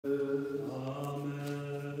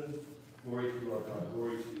God,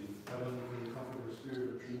 glory to you. Heaven, in the comfort of the Spirit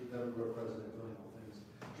of truth, ever grow present in filling all things,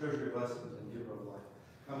 treasure your blessings and giver of life.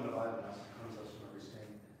 Come and abide in us and cleanse us from every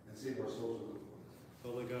stain, and save our souls with the Lord.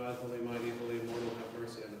 Holy God, holy mighty, holy immortal, have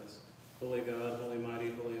mercy on us. Holy God, holy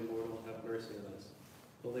mighty, holy immortal, have mercy on us.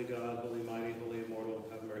 Holy God, holy mighty, holy immortal,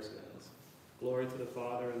 have mercy on us. Glory to the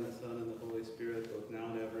Father, and the Son, and the Holy Spirit, both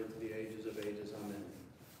now and ever, into the ages of ages. Amen.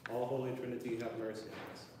 All Holy Trinity, have mercy on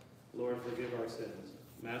us. Lord, forgive our sins.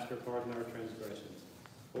 Master, pardon our transgressions.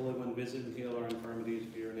 Holy One, visit and heal our infirmities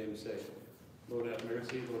for your name's sake. Lord, have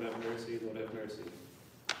mercy, Lord, have mercy, Lord, have mercy.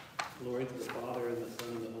 Glory to the Father, and the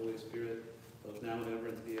Son, and the Holy Spirit, both now and ever,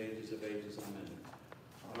 into the ages of ages. Amen.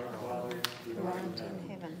 Our Father, who art in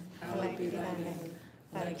heaven, hallowed be thy name.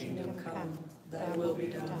 Thy kingdom come, thy will be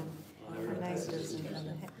done, on earth as it is in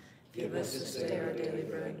heaven. Give us this day our daily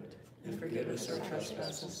bread, and forgive us our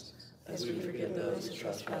trespasses, as we forgive those who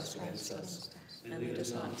trespass against us. And lead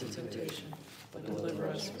us not into temptation, but deliver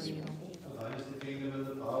us from evil. For thine is the kingdom, and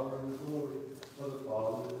the power, and the glory, for the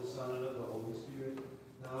Father, and the Son, and of the Holy Spirit,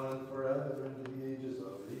 now and forever, into the ages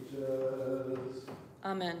of ages.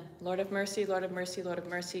 Amen. Lord of mercy, Lord of mercy, Lord of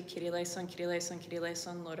mercy, Kyrie eleison, Kyrie eleison, Kyrie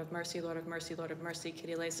eleison, Lord of mercy, Lord of mercy, Lord of mercy,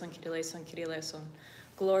 Kyrie eleison, Kyrie eleison, Kyrie eleison.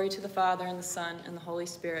 Glory to the Father, and the Son, and the Holy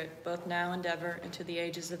Spirit, both now and ever, into the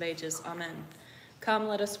ages of ages. Amen. Come,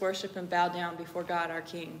 let us worship and bow down before God our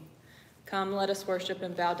King. Come, let us worship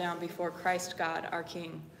and bow down before Christ God our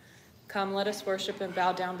King. Come, let us worship and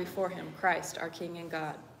bow down before him, Christ our King and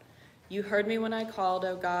God. You heard me when I called,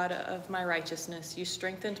 O God of my righteousness. You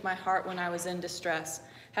strengthened my heart when I was in distress.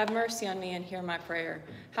 Have mercy on me and hear my prayer.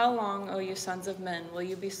 How long, O you sons of men, will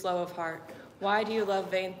you be slow of heart? Why do you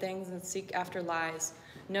love vain things and seek after lies?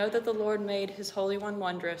 Know that the Lord made his Holy One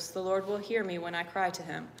wondrous. The Lord will hear me when I cry to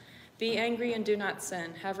him. Be angry and do not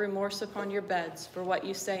sin. Have remorse upon your beds for what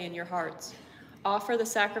you say in your hearts. Offer the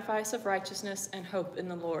sacrifice of righteousness and hope in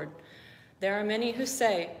the Lord. There are many who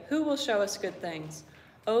say, who will show us good things?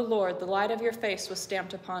 O Lord, the light of your face was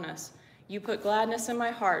stamped upon us. You put gladness in my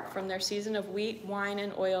heart. From their season of wheat, wine,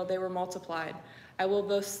 and oil they were multiplied. I will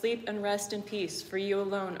both sleep and rest in peace, for you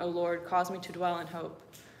alone, O Lord, cause me to dwell in hope.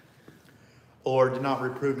 O Lord, do not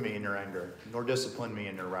reprove me in your anger, nor discipline me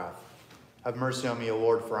in your wrath. Have mercy on me, O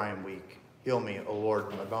Lord, for I am weak. Heal me, O Lord,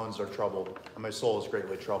 my bones are troubled, and my soul is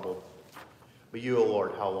greatly troubled. But you, O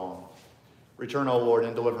Lord, how long? Return, O Lord,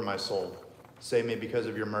 and deliver my soul. Save me because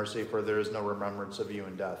of your mercy, for there is no remembrance of you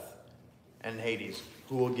in death. And in Hades,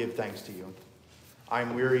 who will give thanks to you? I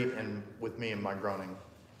am weary, and with me in my groaning.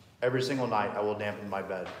 Every single night I will dampen my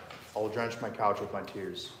bed. I will drench my couch with my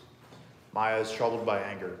tears. My eye is troubled by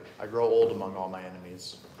anger. I grow old among all my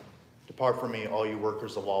enemies. Depart from me, all you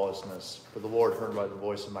workers of lawlessness, for the Lord heard by the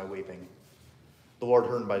voice of my weeping. The Lord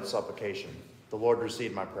heard my supplication. The Lord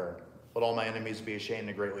received my prayer. Let all my enemies be ashamed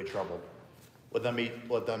and greatly troubled. Let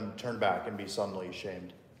them turn back and be suddenly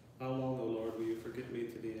ashamed. How long, O Lord, will you forget me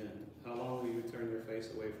to the end? How long will you turn your face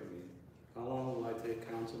away from me? How long will I take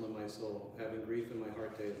counsel in my soul, having grief in my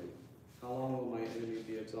heart daily? How long will my enemy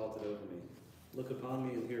be exalted over me? Look upon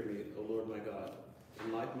me and hear me, O Lord my God.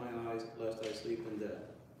 Enlighten my eyes, lest I sleep in death,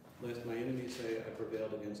 lest my enemies say I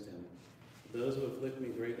prevailed against him. Those who afflict me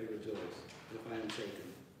greatly rejoice, if I am shaken.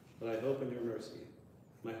 But I hope in your mercy.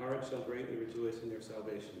 My heart shall greatly rejoice in your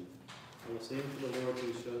salvation. I will sing to the Lord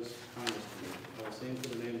who shows kindness to me. I will sing to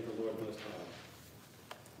the name of the Lord Most High.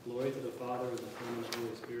 Glory to the Father, and the Son, and the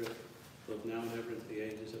Holy Spirit, both now and ever, into the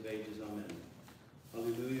ages of ages. Amen.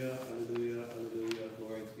 Alleluia, alleluia, alleluia,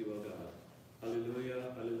 glory to you, O God.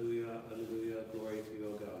 Alleluia, alleluia, alleluia, glory to you,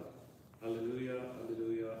 O God. Alleluia,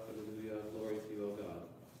 alleluia, alleluia, glory to you, O God.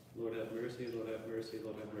 Lord have mercy, Lord have mercy,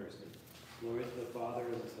 Lord have mercy. Glory to the Father,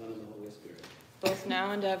 and the Son, and the Holy Spirit. Both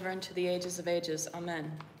now and ever, into the ages of ages.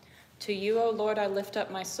 Amen. To you, O Lord, I lift up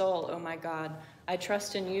my soul, O my God. I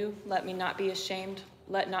trust in you. Let me not be ashamed.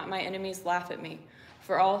 Let not my enemies laugh at me.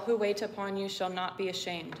 For all who wait upon you shall not be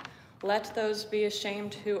ashamed. Let those be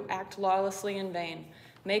ashamed who act lawlessly in vain.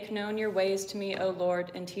 Make known your ways to me, O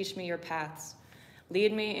Lord, and teach me your paths.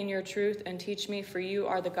 Lead me in your truth and teach me, for you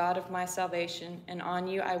are the God of my salvation, and on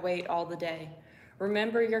you I wait all the day.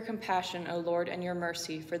 Remember your compassion, O Lord, and your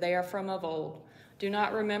mercy, for they are from of old. Do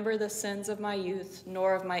not remember the sins of my youth,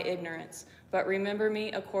 nor of my ignorance, but remember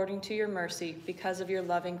me according to your mercy, because of your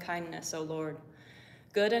loving kindness, O Lord.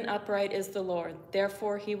 Good and upright is the Lord,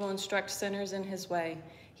 therefore he will instruct sinners in his way.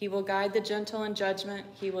 He will guide the gentle in judgment,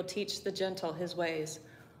 he will teach the gentle his ways.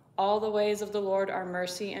 All the ways of the Lord are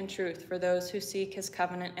mercy and truth for those who seek his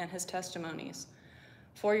covenant and his testimonies.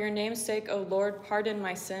 For your name's sake, O Lord, pardon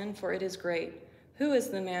my sin, for it is great. Who is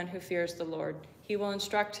the man who fears the Lord? He will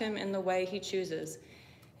instruct him in the way he chooses.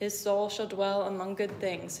 His soul shall dwell among good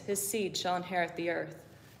things. His seed shall inherit the earth.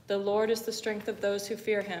 The Lord is the strength of those who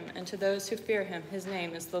fear him, and to those who fear him his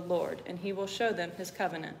name is the Lord, and he will show them his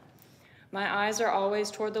covenant. My eyes are always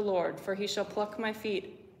toward the Lord, for he shall pluck my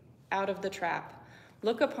feet out of the trap.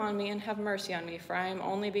 Look upon me and have mercy on me, for I am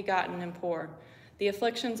only begotten and poor. The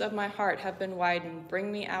afflictions of my heart have been widened.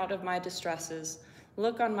 Bring me out of my distresses.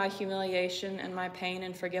 Look on my humiliation and my pain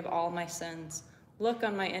and forgive all my sins. Look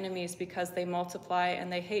on my enemies because they multiply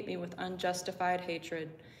and they hate me with unjustified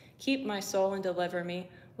hatred. Keep my soul and deliver me.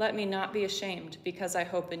 Let me not be ashamed because I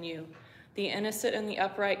hope in you. The innocent and the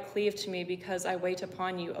upright cleave to me because I wait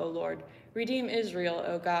upon you, O Lord. Redeem Israel,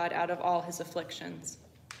 O God, out of all his afflictions.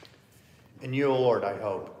 In you, O Lord, I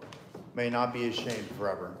hope. May I not be ashamed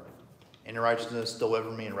forever. In your righteousness,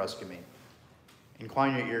 deliver me and rescue me.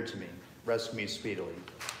 Incline your ear to me. Rescue me speedily.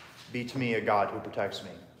 Be to me a God who protects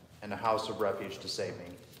me, and a house of refuge to save me.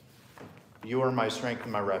 You are my strength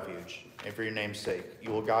and my refuge, and for your name's sake,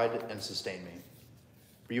 you will guide and sustain me.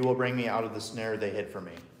 For you will bring me out of the snare they hid for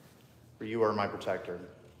me. For you are my protector.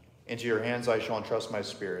 Into your hands I shall entrust my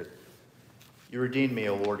spirit. You redeemed me,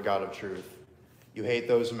 O Lord God of truth. You hate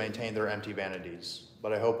those who maintain their empty vanities,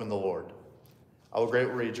 but I hope in the Lord. I will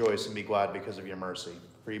greatly rejoice and be glad because of your mercy,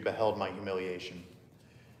 for you beheld my humiliation.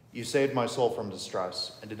 You saved my soul from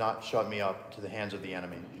distress and did not shut me up to the hands of the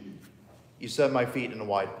enemy. You set my feet in a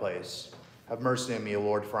wide place. Have mercy on me, O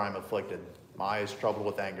Lord, for I am afflicted. My eye is troubled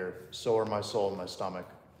with anger, so are my soul and my stomach.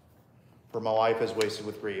 For my life is wasted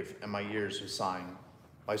with grief, and my years with sighing.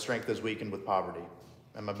 My strength is weakened with poverty,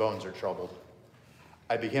 and my bones are troubled.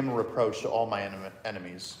 I became a reproach to all my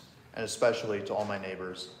enemies, and especially to all my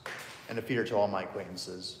neighbors, and a fear to all my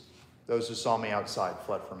acquaintances. Those who saw me outside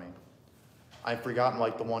fled from me. I am forgotten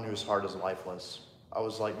like the one whose heart is lifeless. I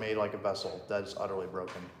was made like a vessel that is utterly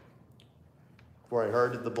broken. For I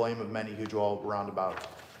heard the blame of many who dwell round about,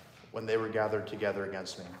 when they were gathered together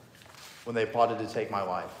against me, when they plotted to take my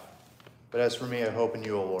life. But as for me, I hope in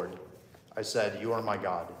you, O Lord. I said, you are my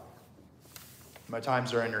God. My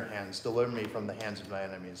times are in your hands. Deliver me from the hands of my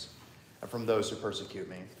enemies and from those who persecute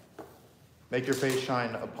me. Make your face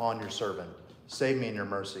shine upon your servant. Save me in your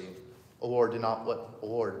mercy. O Lord, do not let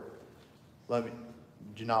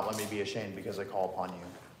me be ashamed because I call upon you.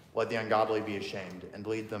 Let the ungodly be ashamed and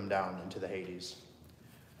lead them down into the Hades.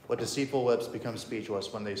 Let deceitful lips become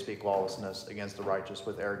speechless when they speak lawlessness against the righteous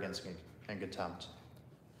with arrogance and contempt.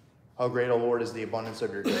 How great, O Lord, is the abundance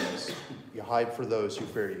of your goodness. You hide for those who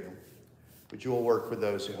fear you, but you will work for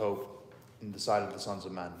those who hope in the sight of the sons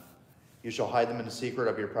of men. You shall hide them in the secret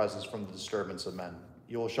of your presence from the disturbance of men.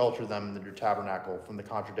 You will shelter them in your tabernacle from the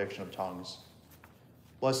contradiction of tongues.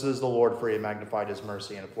 Blessed is the Lord, for he magnified his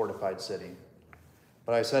mercy in a fortified city.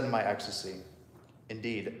 But I said in my ecstasy,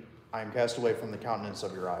 indeed, I am cast away from the countenance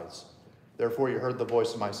of your eyes. Therefore you heard the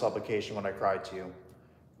voice of my supplication when I cried to you.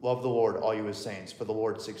 Love the Lord, all you his saints, for the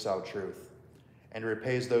Lord seeks out truth, and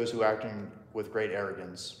repays those who act with great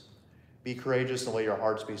arrogance. Be courageous and let your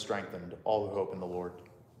hearts be strengthened, all who hope in the Lord.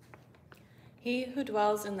 He who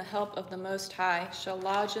dwells in the help of the Most High shall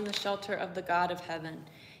lodge in the shelter of the God of heaven.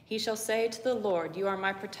 He shall say to the Lord, you are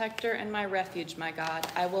my protector and my refuge, my God.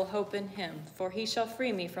 I will hope in him, for he shall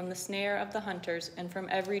free me from the snare of the hunters and from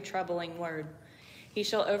every troubling word. He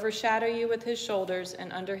shall overshadow you with his shoulders,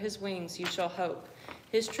 and under his wings you shall hope.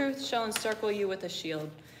 His truth shall encircle you with a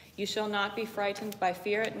shield. You shall not be frightened by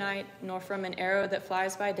fear at night, nor from an arrow that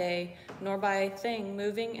flies by day, nor by a thing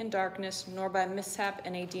moving in darkness, nor by mishap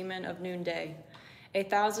in a demon of noonday.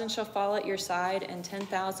 1,000 shall fall at your side, and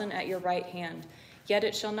 10,000 at your right hand. Yet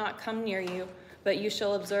it shall not come near you, but you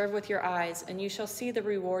shall observe with your eyes, and you shall see the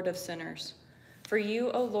reward of sinners. For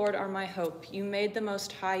you, O Lord, are my hope. You made the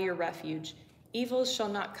Most High your refuge. Evils shall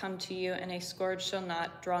not come to you, and a scourge shall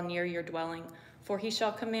not draw near your dwelling. For he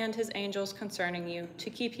shall command his angels concerning you, to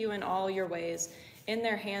keep you in all your ways. In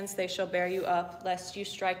their hands they shall bear you up, lest you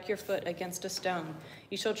strike your foot against a stone.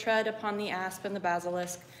 You shall tread upon the asp and the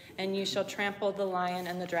basilisk, and you shall trample the lion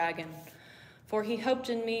and the dragon. For he hoped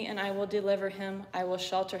in me, and I will deliver him. I will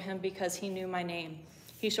shelter him because he knew my name.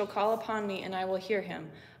 He shall call upon me, and I will hear him.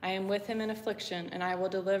 I am with him in affliction, and I will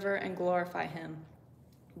deliver and glorify him.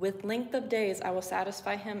 With length of days I will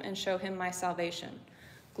satisfy him and show him my salvation.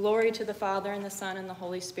 Glory to the Father, and the Son, and the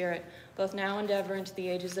Holy Spirit, both now and ever, into the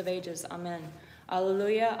ages of ages. Amen.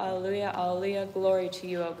 Alleluia, alleluia, alleluia, glory to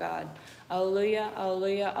you, O God. Alleluia,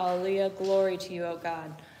 alleluia, alleluia, glory to you, O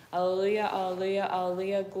God. Alleluia, alleluia,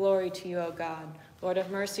 alleluia, glory to you, O God. Lord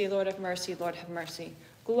have mercy, Lord have mercy, Lord have mercy.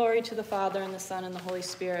 Glory to the Father, and the Son, and the Holy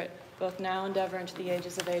Spirit, both now and ever, into the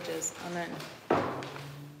ages of ages. Amen.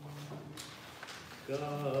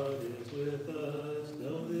 God is with us.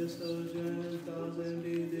 Know this, O Gentiles, and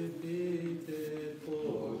be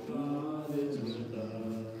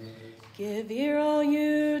Give ear, all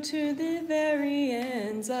you, to the very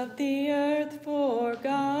ends of the earth, for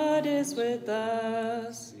God is with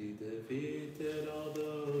us. Be defeated,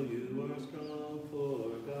 although you are strong,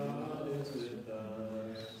 for God is with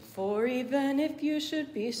us. For even if you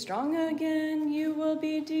should be strong again, you will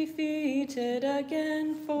be defeated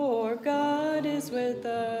again, for God is with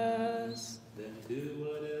us. Then to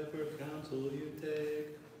whatever counsel you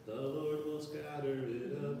take, the Lord will scatter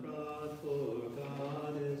it abroad, for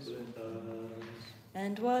God is with us.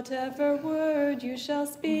 And whatever word you shall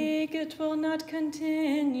speak, it will not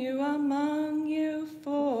continue among you,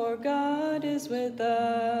 for God is with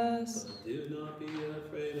us. But do not be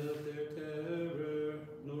afraid of their terror,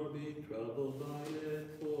 nor be troubled by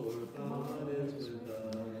it, for God is with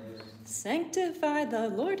us. Sanctify the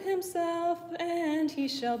Lord himself, and he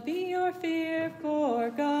shall be your fear, for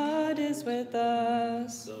God is with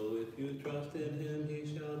us. So if you trust in him,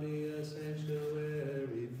 he shall be a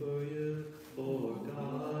sanctuary for you, for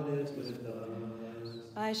God is with us.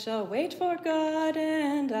 I shall wait for God,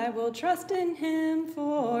 and I will trust in him,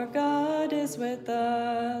 for God is with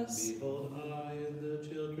us. Behold, I and the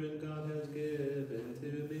children God has given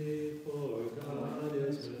to me, for God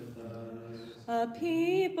is with us. A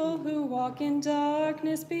people who walk in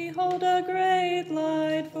darkness, behold a great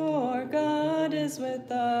light, for God is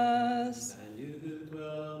with us. And you who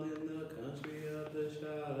dwell in the country of the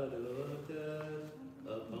shadow of death,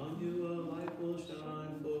 upon you a light will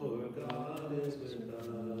shine, for God is with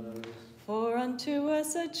us. For unto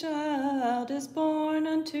us a child is born,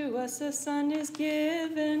 unto us a son is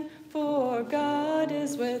given, for God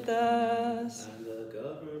is with us. And the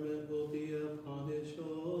government will be upon his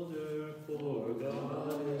shoulder, for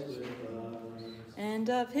God is with us. And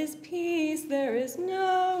of his peace there is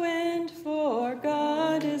no end, for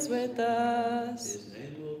God is with us. His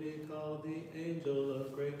name will be called the Angel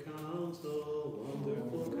of Great Counsel,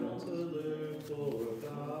 Wonderful Counselor, for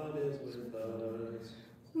God is with us.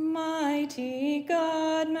 Mighty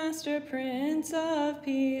God, Master Prince of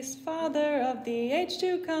Peace, Father of the age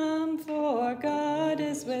to come, for God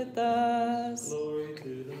is with us. Glory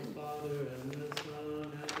to the Father, and the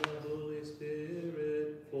Son, and the Holy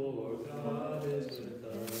Spirit, for God is with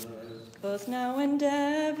us. Both now and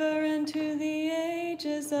ever, and to the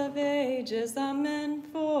ages of ages, amen,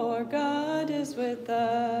 for God is with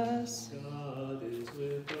us. God is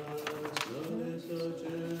with us. Notice, O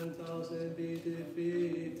Gentiles, and be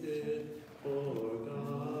defeated, for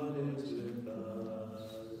God is with us.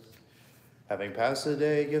 Having passed the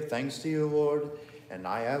day, give thanks to you, Lord, and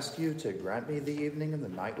I ask you to grant me the evening and the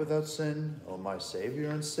night without sin, O my Savior,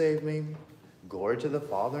 and save me. Glory to the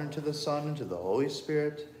Father, and to the Son, and to the Holy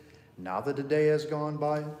Spirit. Now that the day has gone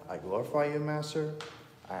by, I glorify you, Master.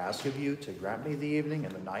 I ask of you to grant me the evening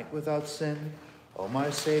and the night without sin, O my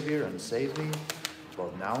Savior, and save me,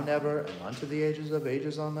 both now and ever, and unto the ages of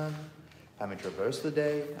ages. Amen. Having traversed the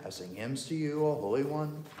day, I sing hymns to you, O Holy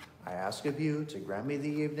One. I ask of you to grant me the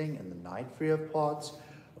evening and the night free of plots,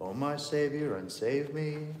 O my Savior, and save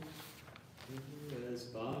me. As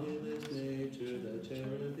bodiless nature, the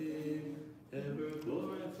cherubim, ever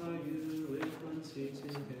glorify you with unceasing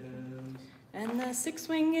hymns. And the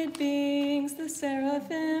six-winged beings, the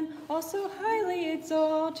seraphim, also highly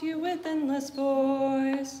exalt you with endless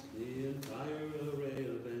voice. The entire array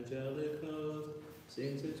of angelic hosts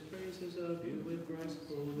sings its praises of you with Christ's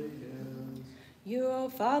holy hymns. You, O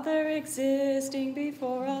Father, existing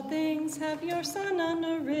before all things, have your Son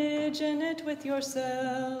unoriginate with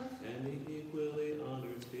yourself. And the equally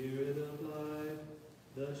honored Spirit of life,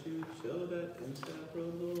 thus you show that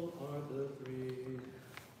inseparable are the three.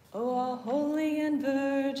 O all holy and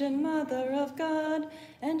virgin Mother of God,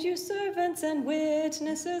 and you servants and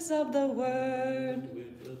witnesses of the Word,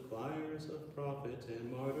 With the choirs of prophets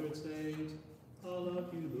and martyred saints, all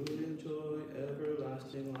of you who enjoy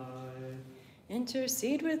everlasting life.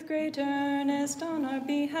 intercede with great earnest on our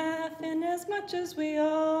behalf, inasmuch as we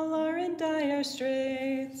all are in dire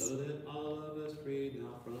straits. So that all of us freed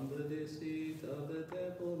now from the deceit of the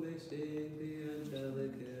devil may sing the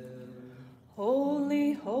angelic hymn.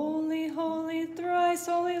 Holy, holy, holy, thrice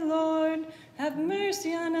holy Lord, have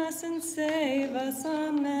mercy on us and save us.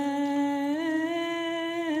 Amen.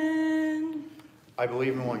 I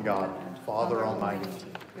believe in one God, Father Almighty,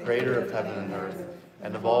 creator of heaven and earth,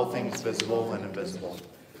 and of all things visible and invisible,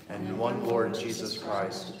 and in one Lord Jesus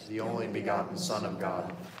Christ, the only begotten Son of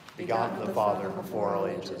God, begotten of the Father before all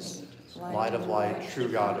ages, light of light, true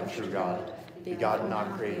God of true God, begotten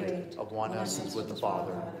not created, of one essence with the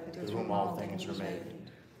Father, through whom all things were made,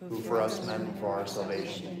 who for us men for our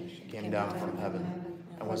salvation came down from heaven,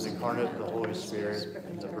 and was incarnate of the Holy Spirit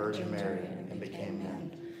and the Virgin Mary, and became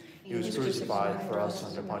man. He was crucified for us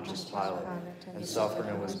under Pontius Pilate, and suffered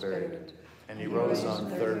and was buried. And he rose on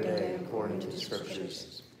the third day according to the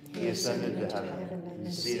Scriptures. He ascended to heaven, and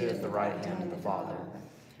is seated at the right hand of the Father.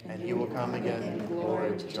 And he will come again in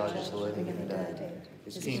glory to judge the living and the dead.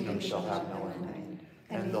 His kingdom shall have no end.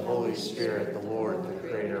 And the Holy Spirit, the Lord, the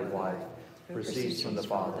creator of life, proceeds from the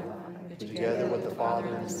Father, who together with the Father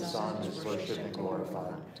and the Son is worshipped and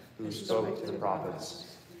glorified, who spoke to the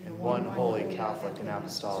prophets. In one holy Catholic and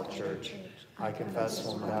Apostolic Church, I confess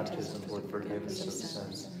one baptism for the forgiveness of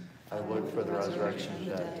sins. I look for the resurrection of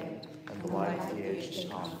the dead and the life of the age to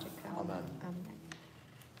come. Amen.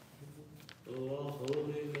 O all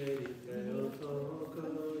holy Lady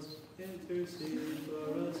Theotokos, intercede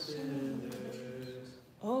for us sinners.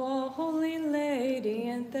 O all holy Lady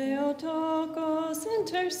and Theotokos,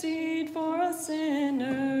 intercede for us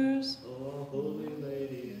sinners. O all holy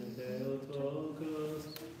Lady and Theotokos,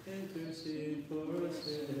 intercede for us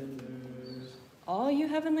sinners. All you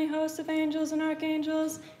heavenly hosts of angels and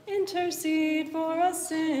archangels, intercede for us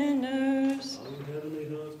sinners. All you heavenly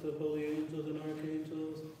host of holy angels and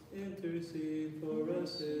archangels, intercede for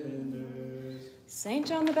us sinners. Saint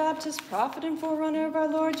John the Baptist, prophet and forerunner of our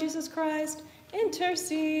Lord Jesus Christ,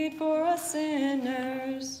 intercede for us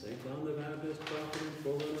sinners. Saint John the Baptist, prophet and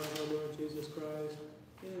forerunner of our Lord Jesus Christ,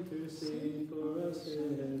 intercede for us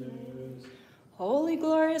sinners. Holy,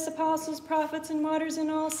 glorious apostles, prophets, and martyrs, and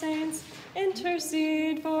all saints,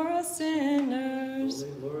 intercede for us sinners.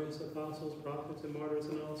 Holy, glorious apostles, prophets, and martyrs,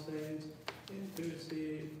 and all saints,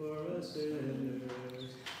 intercede for us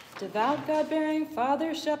sinners. Devout, God-bearing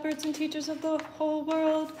fathers, shepherds, and teachers of the whole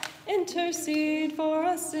world, intercede for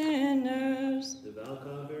us sinners. Devout,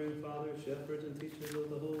 God-bearing fathers, shepherds, and teachers of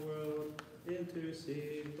the whole world,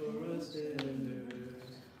 intercede for us sinners.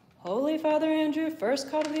 Holy Father Andrew,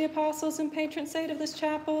 first called of the apostles and patron saint of this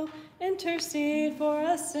chapel, intercede for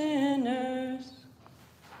us sinners.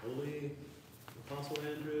 Holy Apostle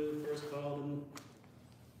Andrew, first called and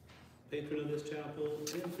patron of this chapel,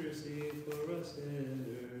 intercede for us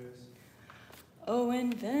sinners. O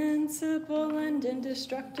invincible and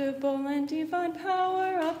indestructible and divine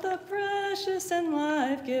power of the precious and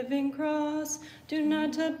life-giving cross, do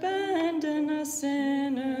not abandon us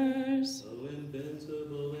sinners. O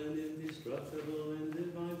invincible and indestructible and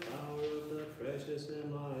divine power of the precious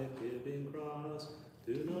and life-giving cross,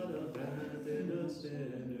 do not abandon us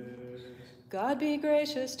sinners. God be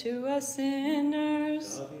gracious to us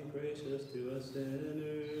sinners. God be gracious to us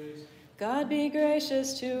sinners. God be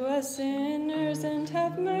gracious to us sinners and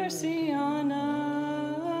have mercy on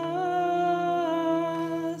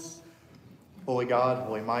us. Holy God,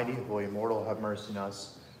 holy mighty, holy immortal, have mercy on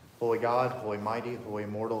us. Holy God, holy mighty, holy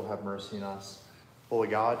immortal, have mercy on us. Holy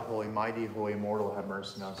God, holy mighty, holy immortal, have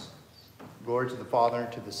mercy on us. Glory to the Father,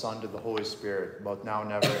 to the Son, to the Holy Spirit, both now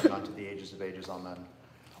and ever, and unto the ages of ages. Amen.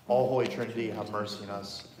 All Holy Trinity, have mercy on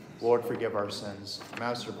us. Lord, forgive our sins.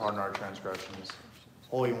 Master, pardon our transgressions.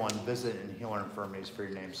 Holy One, visit and heal our infirmities for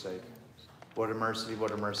your name's sake. What a mercy,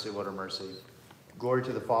 what a mercy, what a mercy. Glory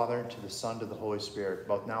to the Father, to the Son, to the Holy Spirit,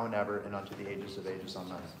 both now and ever, and unto the ages of ages.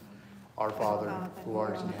 Amen. Our Father, who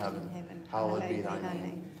art in heaven, hallowed be thy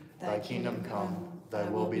name. Thy kingdom come, thy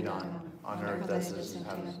will be done, on earth as it is in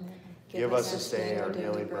heaven. Give us this day our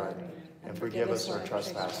daily bread, and forgive us our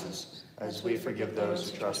trespasses, as we forgive those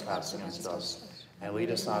who trespass against us. And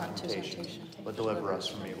lead us not into temptation, but deliver us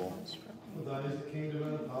from evil. For thine is the kingdom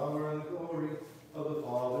and the power and the glory of the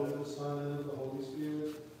Father, and the Son, and of the Holy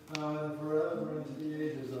Spirit, now and forever, and to the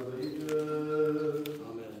ages of ages.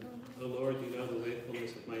 Amen. O Lord, you know the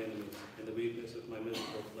wakefulness of my enemies, and the weakness of my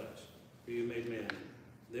miserable flesh. For you made man.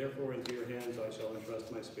 Therefore into your hands I shall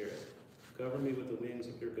entrust my spirit. Cover me with the wings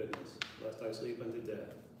of your goodness, lest I sleep unto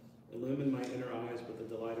death. Illumine my inner eyes with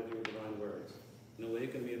the delight of your divine words, and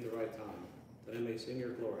awaken me at the right time, that I may sing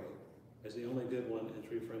your glory, as the only good one and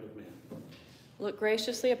true friend of man. Look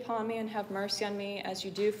graciously upon me and have mercy on me, as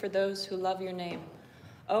you do for those who love your name.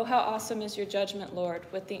 Oh, how awesome is your judgment, Lord,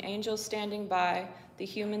 with the angels standing by, the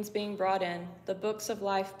humans being brought in, the books of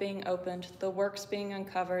life being opened, the works being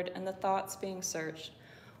uncovered, and the thoughts being searched.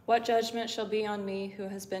 What judgment shall be on me who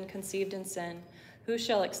has been conceived in sin? Who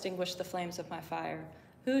shall extinguish the flames of my fire?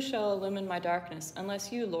 Who shall illumine my darkness,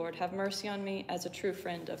 unless you, Lord, have mercy on me as a true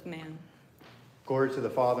friend of man? Glory to the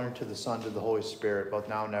Father, and to the Son, and to the Holy Spirit, both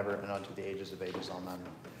now and ever, and unto the ages of ages. Amen.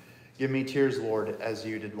 Give me tears, Lord, as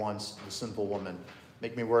you did once the sinful woman.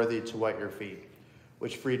 Make me worthy to wet your feet,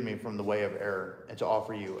 which freed me from the way of error, and to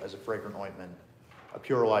offer you as a fragrant ointment, a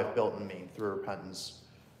pure life built in me through repentance,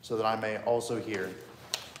 so that I may also hear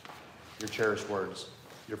your cherished words.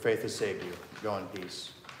 Your faith has saved you. Go in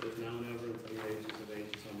peace. Both now and ever, and from the ages of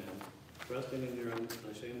ages. Amen. Trusting in your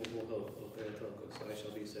unashamable hope, O Theotokos, I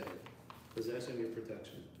shall be saved, possessing your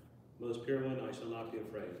protection. Most pure one, I shall not be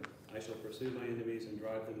afraid. I shall pursue my enemies and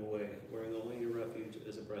drive them away, wearing only your refuge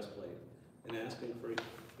as a breastplate. And asking for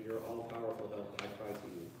your all-powerful help, I cry to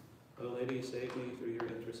you. O Lady, save me through your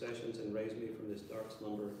intercessions and raise me from this dark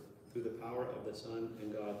slumber through the power of the Son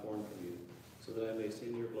and God born from you, so that I may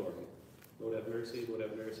sing your glory. Lord have mercy, Lord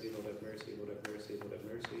have mercy, Lord have mercy, Lord have mercy, Lord have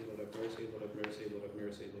mercy, Lord have mercy, Lord have mercy, Lord have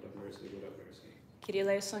mercy, Lord have mercy, Lord have mercy. Kyrie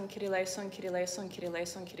eleison, Kyrie eleison, Kyrie eleison, Kyrie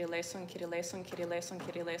eleison, Kyrie eleison, Kyrie eleison, Kyrie eleison,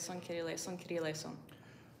 Kyrie eleison, Kyrie eleison, Kyrie eleison.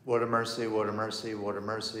 Lord of mercy, Lord of mercy, Lord of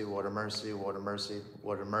mercy, Lord of mercy, Lord of mercy,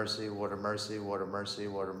 Lord of mercy, Lord of mercy, Lord of mercy,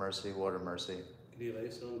 Lord of mercy, Lord of mercy. Kyrie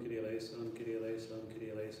eleison, Kyrie eleison, Kyrie eleison, Kyrie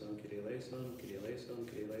eleison, Kyrie eleison, Kyrie eleison,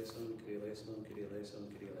 Kyrie eleison, Kyrie eleison, Kyrie eleison,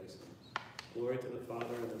 Kyrie eleison. Glory to the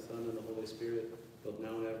Father, and the Son, and the Holy Spirit, both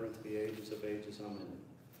now and ever, and to the ages of ages. Amen.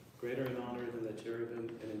 Greater in honor than the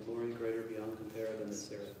cherubim, and in glory greater beyond compare than the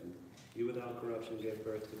seraphim. You without corruption gave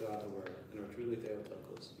birth to God the Word, and are truly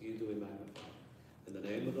Theotokos. You do we magnify. In the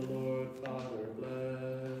name of the Lord, Father,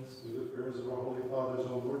 bless. Through the prayers of our holy fathers,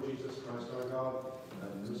 O Lord Jesus Christ our God,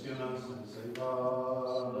 have mercy on us and save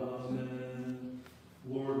us. Amen.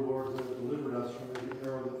 Lord, Lord, who have delivered us from every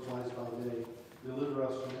arrow that flies by day, deliver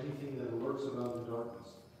us from anything that lurks about in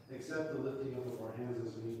darkness, except the lifting up of our hands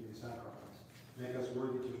as an evening sacrifice. Make us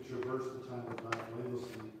worthy to traverse the time of night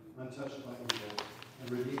blamelessly, untouched by evil, and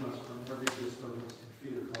redeem us from every disturbance and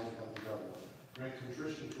fear caused by the devil. Grant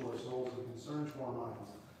contrition to our souls and concern to our minds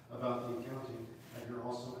about the accounting at your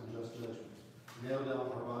awesome and just judgment. Nail down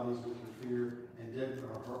our bodies with your fear and deaden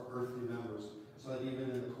our earthly members, so that even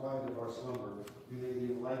in the quiet of our slumber we may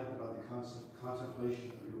be enlightened by the constant contemplation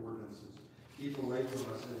of your ordinances. Keep away from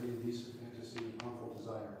us every indecent fantasy and harmful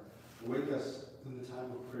desire. Awake us in the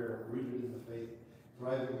time of prayer, rooted in the faith,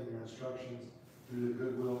 thriving in your instructions, through the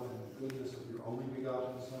goodwill and the goodness of your only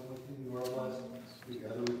begotten Son, with whom you are blessed,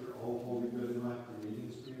 together with your all holy, good, and life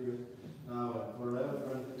creating Spirit, now and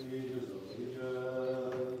forever and to the ages of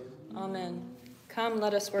ages. Amen. Come,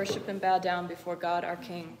 let us worship and bow down before God our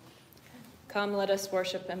King. Come, let us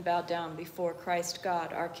worship and bow down before Christ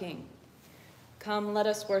God our King. Come, let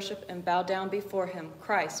us worship and bow down before him,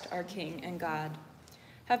 Christ our King and God.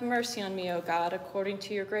 Have mercy on me, O God, according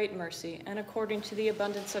to your great mercy, and according to the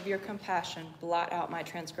abundance of your compassion, blot out my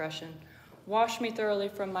transgression. Wash me thoroughly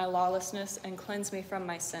from my lawlessness, and cleanse me from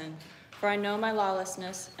my sin. For I know my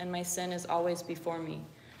lawlessness, and my sin is always before me.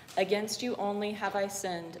 Against you only have I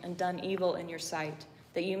sinned, and done evil in your sight,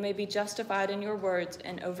 that you may be justified in your words,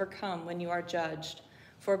 and overcome when you are judged.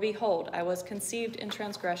 For behold, I was conceived in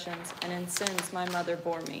transgressions, and in sins my mother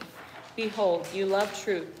bore me. Behold, you love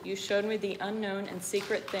truth. You showed me the unknown and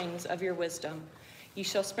secret things of your wisdom. You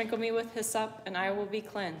shall sprinkle me with hyssop, and I will be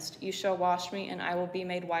cleansed. You shall wash me, and I will be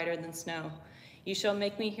made whiter than snow. You shall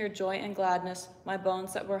make me hear joy and gladness. My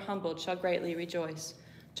bones that were humbled shall greatly rejoice.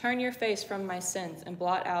 Turn your face from my sins, and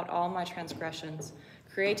blot out all my transgressions.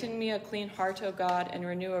 Create in me a clean heart, O God, and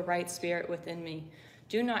renew a right spirit within me.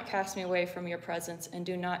 Do not cast me away from your presence, and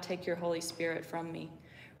do not take your Holy Spirit from me.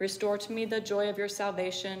 Restore to me the joy of your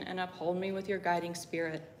salvation, and uphold me with your guiding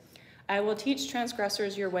spirit. I will teach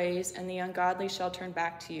transgressors your ways, and the ungodly shall turn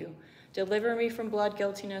back to you. Deliver me from blood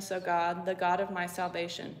guiltiness, O God, the God of my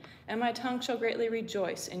salvation, and my tongue shall greatly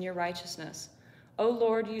rejoice in your righteousness. O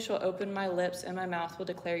Lord, you shall open my lips, and my mouth will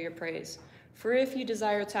declare your praise. For if you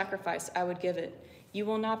desired sacrifice, I would give it. You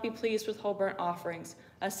will not be pleased with whole burnt offerings.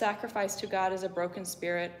 A sacrifice to God is a broken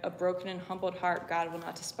spirit, a broken and humbled heart God will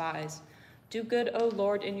not despise. Do good, O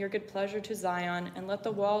Lord, in your good pleasure to Zion, and let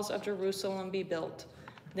the walls of Jerusalem be built.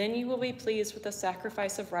 Then you will be pleased with the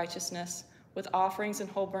sacrifice of righteousness, with offerings and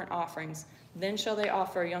whole burnt offerings. Then shall they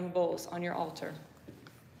offer young bulls on your altar.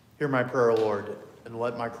 Hear my prayer, O Lord, and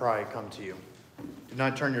let my cry come to you. Do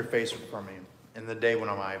not turn your face from me in the day when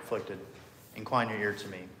I am afflicted. Incline your ear to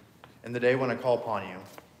me. In the day when I call upon you,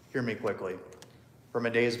 hear me quickly. For my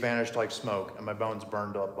days vanished like smoke, and my bones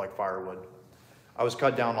burned up like firewood. I was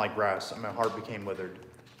cut down like grass, and my heart became withered,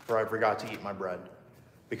 for I forgot to eat my bread.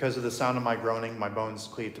 Because of the sound of my groaning, my bones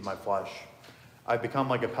cleave to my flesh. I have become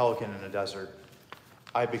like a pelican in a desert.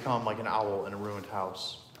 I have become like an owl in a ruined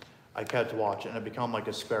house. I kept watch, and have become like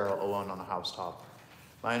a sparrow alone on a housetop.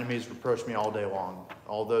 My enemies reproach me all day long.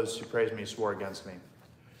 All those who praise me swore against me.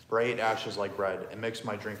 For I ate ashes like bread, and mixed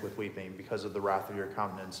my drink with weeping, because of the wrath of your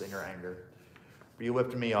countenance and your anger. For you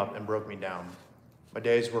lifted me up and broke me down. My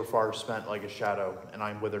days were far spent like a shadow, and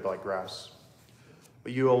I am withered like grass.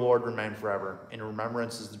 But you, O Lord, remain forever, and your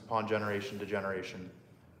remembrance is upon generation to generation.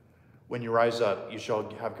 When you rise up, you shall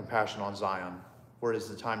have compassion on Zion, for it is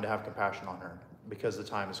the time to have compassion on her, because the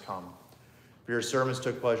time has come. For your servants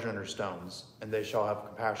took pleasure in her stones, and they shall have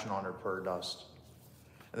compassion on her for her dust.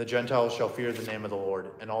 And the Gentiles shall fear the name of the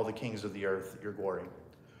Lord, and all the kings of the earth your glory.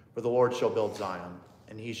 For the Lord shall build Zion,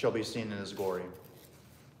 and he shall be seen in his glory.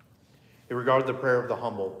 He regarded the prayer of the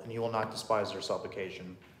humble, and he will not despise their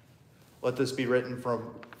supplication. Let this be written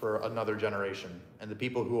for another generation, and the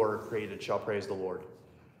people who are created shall praise the Lord.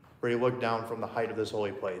 For he looked down from the height of this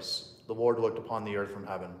holy place. The Lord looked upon the earth from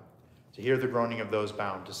heaven, to hear the groaning of those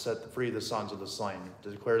bound, to set free the sons of the slain,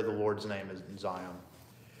 to declare the Lord's name in Zion,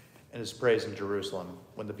 and his praise in Jerusalem,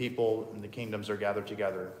 when the people and the kingdoms are gathered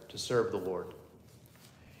together to serve the Lord.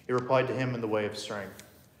 He replied to him in the way of strength,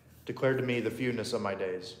 declare to me the fewness of my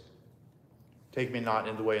days. Take me not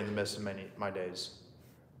in the way in the midst of my days.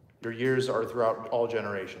 Your years are throughout all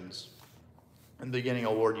generations. In the beginning,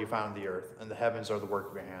 O Lord, you founded the earth, and the heavens are the work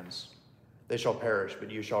of your hands. They shall perish,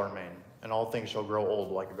 but you shall remain, and all things shall grow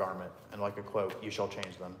old like a garment, and like a cloak you shall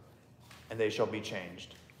change them, and they shall be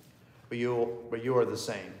changed. But you are the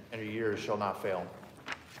same, and your years shall not fail.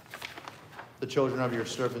 The children of your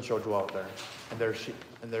servants shall dwell there,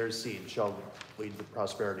 and their seed shall lead to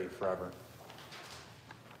prosperity forever.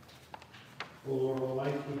 O Lord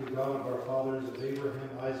Almighty, the God of our fathers, of Abraham,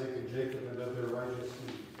 Isaac, and Jacob, and of their righteous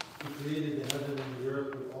seed, who created the heaven and the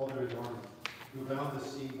earth with all their adornment, who bound the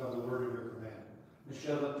sea by the word of your command, who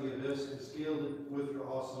shut up the abyss and scaled it with your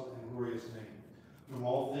awesome and glorious name, whom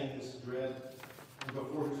all things dread, and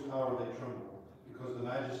before whose power they tremble, because the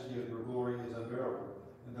majesty of your glory is unbearable,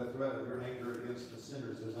 and the threat of your anger against the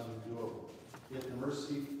sinners is unendurable. Yet the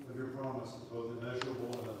mercy of your promise is both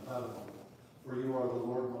immeasurable and unfathomable, for you are the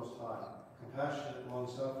Lord Most High, compassionate,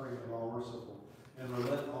 long-suffering, and all-merciful, and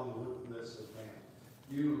relent on the wickedness of man.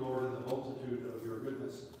 You, Lord, in the multitude of your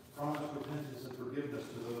goodness, promise repentance and forgiveness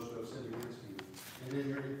to those who have sinned against you, and in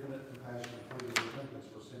your infinite compassion appointed repentance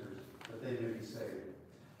for sinners, that they may be saved.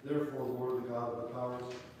 Therefore, Lord, the God of the powers,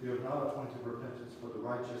 you have not appointed repentance for the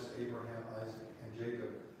righteous Abraham, Isaac, and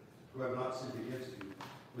Jacob, who have not sinned against you,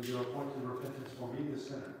 but you have appointed repentance for me, the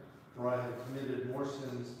sinner, for I have committed more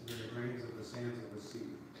sins than the grains of the sands of the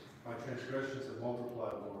sea. My transgressions have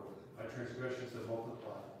multiplied, Lord. My transgressions have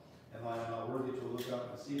multiplied. And I am not worthy to look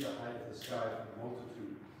up and see the height of the sky from the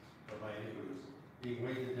multitude of my iniquities, being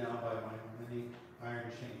weighted down by my many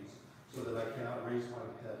iron chains, so that I cannot raise my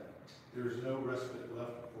head. There is no respite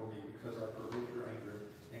left for me, because I provoked your anger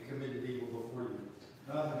and committed evil before you,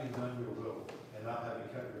 not having done your will, and not having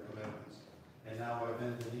kept your commandments. And now I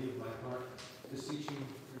bend the knee of my heart, beseeching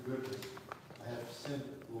your goodness. I have sinned,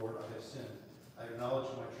 Lord, I have sinned. I acknowledge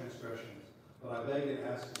my transgressions, but I beg and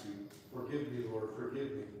ask of you, forgive me, Lord, forgive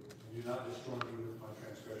me, and do not destroy me with my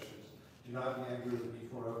transgressions. Do not be angry with me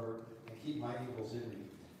forever, and keep my evils in me,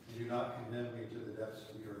 and do not condemn me to the depths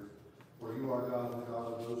of the earth. For you are God, the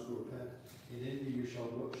God of those who repent, and in you shall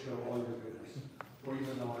show all your goodness. For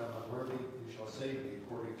even though I am unworthy, you shall save me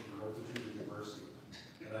according to the multitude of your mercy.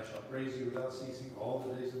 And I shall praise you without ceasing all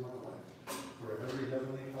the days of my life. For every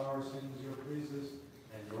heavenly power sings your praises,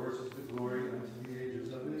 and yours is the glory unto the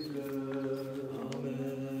ages of ages.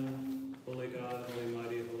 Amen. Holy God, holy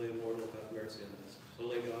mighty, holy immortal, have mercy on us.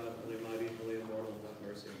 Holy God, holy mighty, holy immortal, have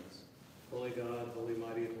mercy on us. Holy God, holy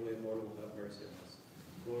mighty, holy immortal, have mercy on us.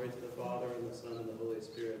 Glory to the Father, and the Son, and the Holy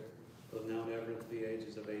Spirit, both now and ever, to the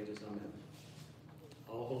ages of ages. Amen.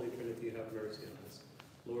 All Holy Trinity, have mercy on us.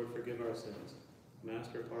 Lord, forgive our sins.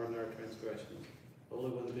 Master, pardon our transgressions.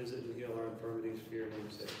 Holy One, visit and heal our infirmities for your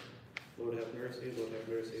name's sake. Lord, have mercy, Lord, have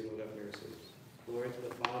mercy, Lord, have mercy. Glory to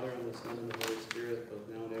the Father, and the Son, and the Holy Spirit, both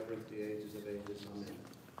now and ever, to the ages of ages. Amen.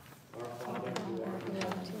 Our Father, who art in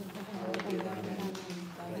heaven, hallowed be thy name.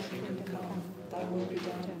 Thy kingdom come, thy will be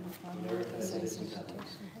done, on earth as it is in heaven.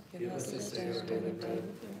 Give us this day our daily bread,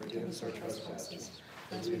 forgive us our trespasses,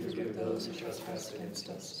 as we forgive those who trespass against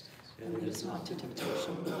us. And lead us not into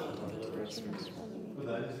temptation, but deliver us from evil. For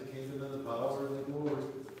thine is the kingdom, and the power, and the glory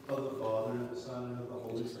of the Father, and the Son, and of the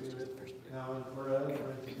Holy Spirit, now and forever,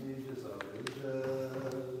 and to the ages of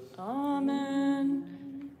ages. Amen.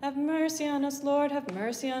 Have mercy on us, Lord, have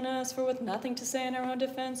mercy on us, for with nothing to say in our own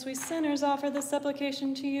defense, we sinners offer this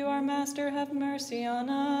supplication to you, our Master. Have mercy on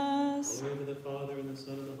us. Glory to the Father, and the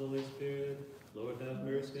Son, and the Holy Spirit. Lord, have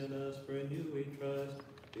mercy on us, for in you we trust.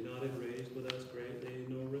 Be not enraged with us greatly,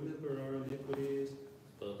 nor remember our iniquities,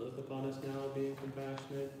 but look upon us now, being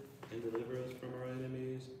compassionate, and deliver us from our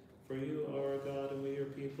enemies. For you are our God, and we your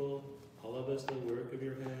people, all of us the work of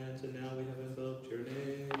your hands, and now we have invoked your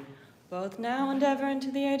name. Both now and ever, and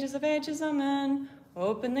to the ages of ages. Amen.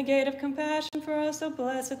 Open the gate of compassion for us, O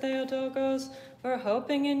blessed Theotokos. For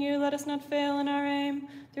hoping in you, let us not fail in our aim.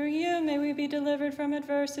 Through you may we be delivered from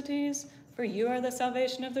adversities. For you are the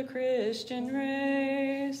salvation of the Christian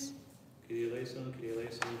race. Kyrie eleison, Kyrie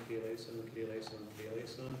eleison, Kyrie eleison, Kyrie eleison, Kyrie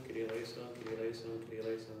eleison, Kyrie eleison, Kyrie eleison, Kyrie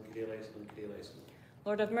eleison, Kyrie eleison, Kyrie eleison.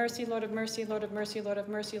 Lord of mercy, Lord of mercy, Lord of mercy, Lord of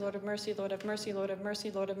mercy, Lord of mercy, Lord of mercy, Lord of mercy,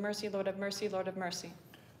 Lord of mercy, Lord of mercy, Lord of mercy.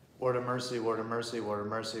 Lord of mercy, Lord of mercy, Lord of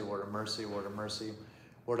mercy, Lord of mercy, Lord of mercy,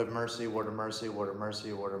 Lord of mercy, Lord of mercy, Lord of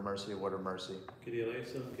mercy, Lord of mercy, Lord of mercy. Kyrie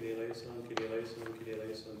eleison, Kyrie eleison, Kyrie eleison, Kyrie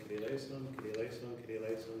eleison, Kyrie eleison, Kyrie eleison, Kyrie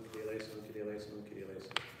eleison, Kyrie eleison, Kyrie eleison, Kyrie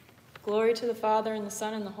eleison. Glory to the Father, and the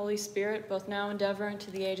Son, and the Holy Spirit, both now and ever, and to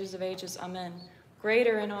the ages of ages. Amen.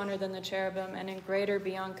 Greater in honor than the cherubim, and in greater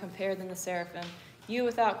beyond compare than the seraphim, you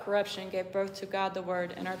without corruption gave birth to God the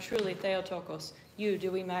Word, and are truly Theotokos. You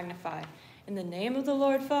do we magnify. In the name of the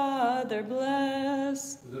Lord, Father,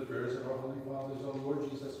 bless. Through the prayers of our Holy Fathers, O Lord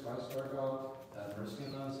Jesus Christ our God, have mercy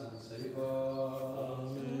on us and save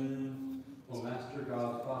us. Amen. O Master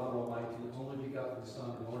God, Father Almighty, only begotten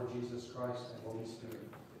Son, Lord Jesus Christ, and Holy Spirit,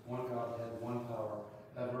 one Godhead, one power,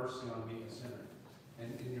 have mercy on me, a sinner.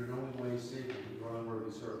 And in your knowing way, save me, your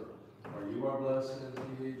unworthy servant. For you are blessed in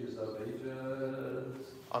the ages of ages.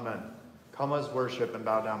 Amen. Come, let us worship and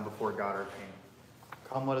bow down before God our King.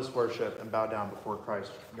 Come, let us worship and bow down before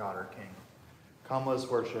Christ, God our King. Come, let us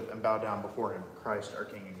worship and bow down before him, Christ our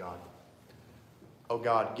King and God. O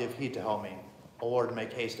God, give heed to help me. O Lord,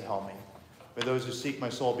 make haste to help me. May those who seek my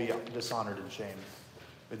soul be dishonored and shamed.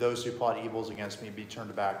 May those who plot evils against me be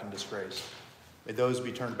turned back in disgrace. May those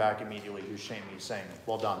be turned back immediately who shame me, saying,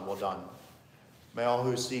 well done, well done. May all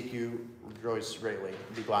who seek you rejoice greatly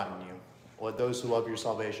and be glad in you. Let those who love your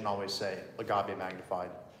salvation always say, let God be magnified.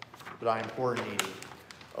 But I am poor and needy.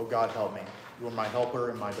 O God, help me. You are my helper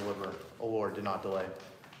and my deliverer. O Lord, do not delay.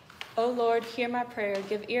 O Lord, hear my prayer.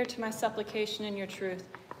 Give ear to my supplication in your truth.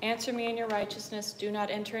 Answer me in your righteousness. Do not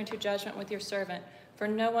enter into judgment with your servant, for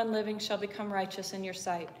no one living shall become righteous in your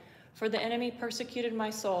sight. For the enemy persecuted my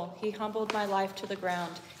soul. He humbled my life to the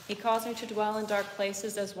ground. He caused me to dwell in dark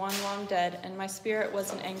places as one long dead, and my spirit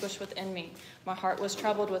was in anguish within me. My heart was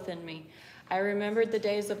troubled within me. I remembered the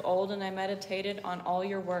days of old, and I meditated on all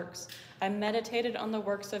your works. I meditated on the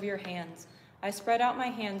works of your hands. I spread out my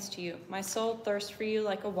hands to you. My soul thirsts for you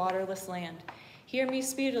like a waterless land. Hear me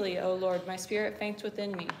speedily, O Lord. My spirit faints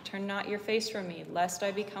within me. Turn not your face from me, lest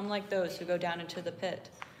I become like those who go down into the pit.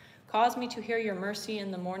 Cause me to hear your mercy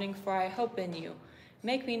in the morning, for I hope in you.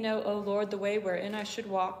 Make me know, O Lord, the way wherein I should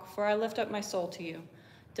walk, for I lift up my soul to you.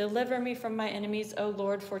 Deliver me from my enemies, O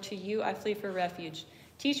Lord, for to you I flee for refuge.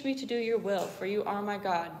 Teach me to do your will, for you are my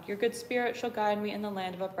God. Your good spirit shall guide me in the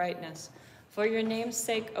land of uprightness. For your name's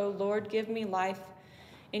sake, O Lord, give me life.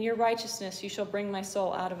 In your righteousness you shall bring my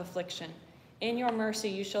soul out of affliction. In your mercy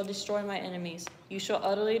you shall destroy my enemies. You shall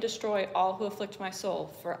utterly destroy all who afflict my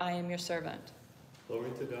soul, for I am your servant.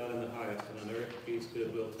 Glory to God in the highest, and on earth peace,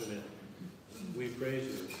 goodwill to men. We praise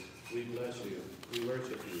you, we bless you, we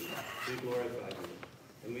worship you, we glorify you,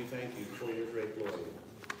 and we thank you for your great glory.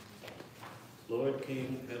 Lord,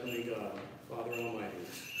 King, Heavenly God, Father Almighty,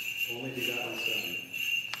 only begotten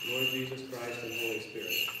Son, Lord Jesus Christ and Holy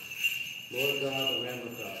Spirit, Lord God, the Lamb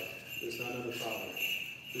of God, the Son of the Father,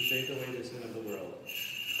 who take away the sin of the world,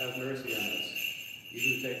 have mercy on us, you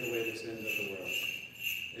who take away the sins of the world.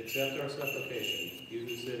 Accept our supplication, you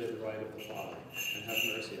who sit at the right of the Father, and have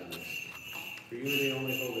mercy on us. For you are the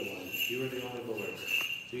only Holy One, you are the only Lord,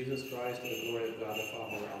 Jesus Christ, to the glory of God the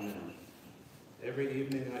Father. Amen. Every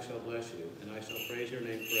evening I shall bless you, and I shall praise your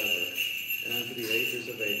name forever, and unto the ages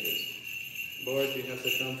of ages. Lord, you have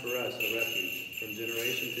become for us a refuge from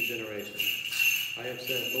generation to generation. I have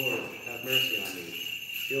said, Lord, have mercy on me.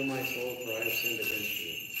 Heal my soul, for I have sinned against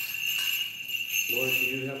you. Lord, to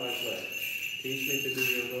you have I fled. Teach me to do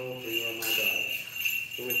your will, for you are my God.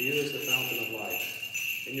 For with you is the fountain of life.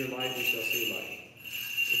 In your light we shall see light.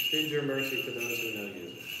 Extend your mercy to those who know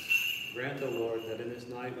you. Grant, O Lord, that in this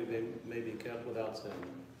night we may be kept without sin.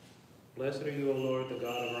 Blessed are you, O Lord, the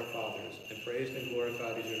God of our fathers, and praised and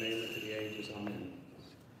glorified is your name unto the ages. Amen.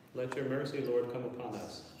 Let your mercy, Lord, come upon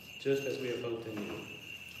us, just as we have hoped in you.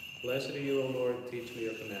 Blessed are you, O Lord, teach me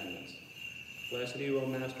your commandments. Blessed are you, O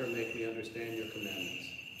Master, make me understand your commandments.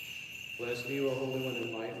 Blessed are you, O Holy One,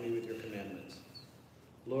 enlighten me with your commandments.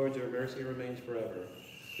 Lord, your mercy remains forever.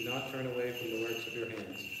 Do not turn away from the works of your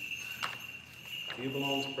hands. To you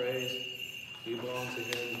belongs praise, to you belongs the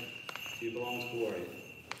hymn, to you belongs glory,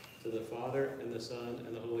 to the Father, and the Son,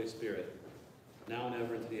 and the Holy Spirit, now and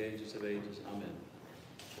ever into the ages of ages. Amen.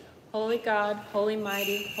 Holy God, holy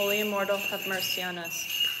mighty, holy immortal, have mercy on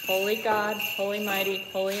us. Holy God, holy mighty,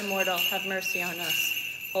 holy immortal, have mercy on us.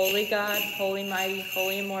 Holy God, holy mighty,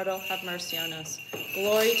 holy immortal, have mercy on us.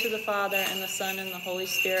 Glory to the Father, and the Son, and the Holy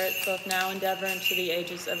Spirit, both now and ever, and to the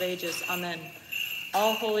ages of ages. Amen.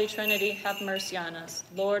 All Holy Trinity, have mercy on us.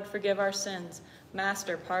 Lord, forgive our sins.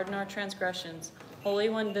 Master, pardon our transgressions. Holy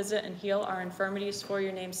One, visit and heal our infirmities for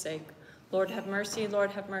your name's sake. Lord, have mercy, Lord,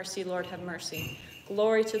 have mercy, Lord, have mercy.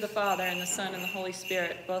 Glory to the Father, and the Son, and the Holy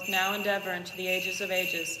Spirit, both now and ever, and to the ages of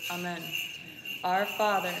ages. Amen. Our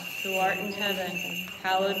Father, who art in heaven,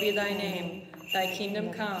 hallowed be thy name. Thy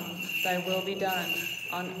kingdom come, thy will be done,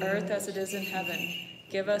 on earth as it is in heaven.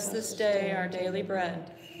 Give us this day our daily bread,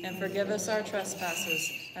 and forgive us our trespasses,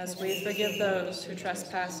 as we forgive those who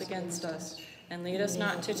trespass against us. And lead us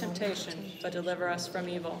not into temptation, but deliver us from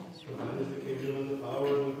evil. For thine is the kingdom, and the power,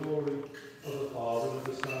 and the glory of the Father, and of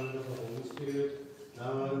the Son, and of the Holy Spirit,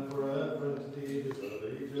 now and forever, and to the ages of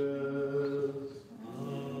ages.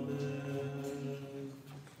 Amen.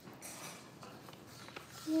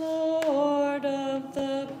 Lord of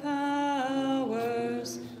the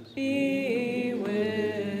powers, be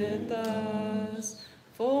with us,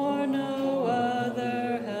 for no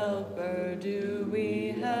other helper do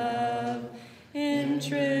we have in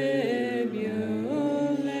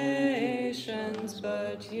tribulations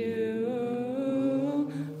but you.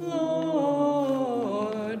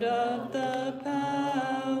 Lord of the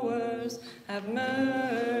powers, have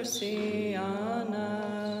mercy on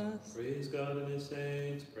us. Praise God and his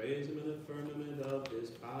saints, praise him in the firmament of his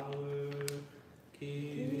power.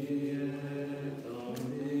 Kyrie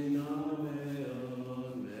Dominameon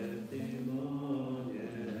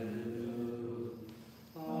Metimonienu,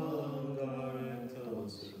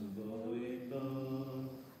 Alongarectos Boicon,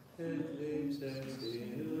 et lipses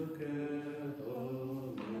inucer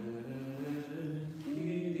omen,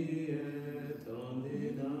 Kyrie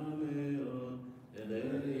Dominameon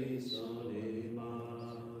eleison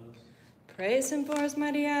imas. Praise him for his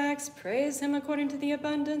mighty acts, praise him according to the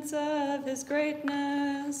abundance of his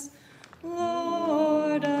greatness.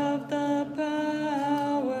 Lord of the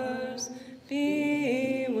powers,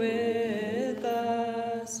 be with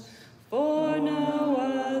us, for no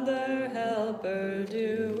other helper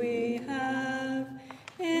do we have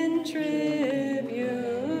in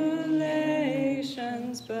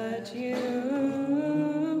tribulations but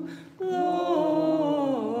you.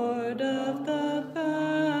 Lord of the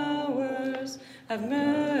powers, have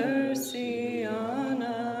mercy on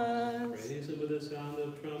us. Praise him with the sound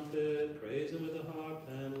of trumpet, praise him with the harp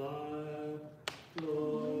and lyre.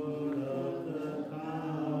 Lord of the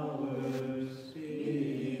powers,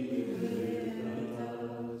 be with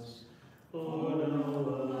us. For no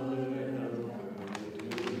other helper do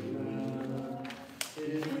we have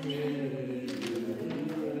in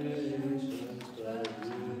tribulations but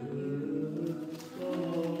you.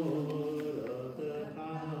 Lord of the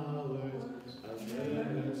powers, have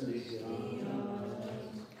mercy on us.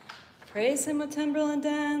 Praise him with timbrel and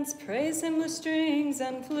dance, praise him with strings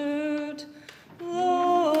and flute.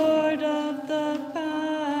 Lord of the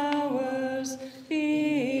powers,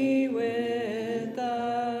 be with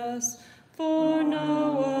us, for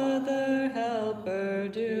no other helper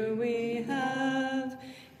do we have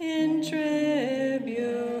in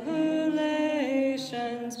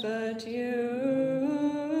tribulations but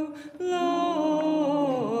you.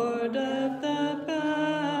 Lord of the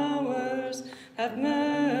powers, have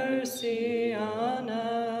mercy on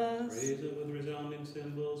us. Praise him with resounding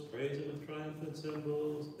cymbals, praise him with triumphant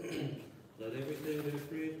cymbals. Let everything that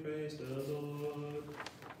free praise the Lord.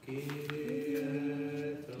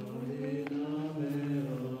 Kyrie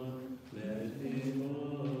Dominameon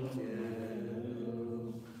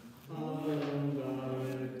Metimonienu,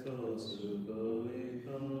 Alongarectos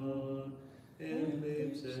Boicon, et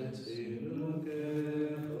lipses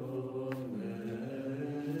inucer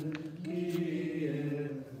omen, Kyrie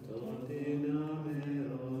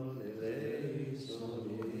Dominameon eleison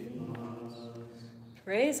imas.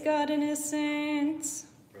 Praise God and his saints.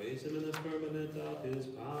 Praise him in the firmament of his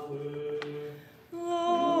power.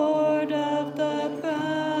 Lord of the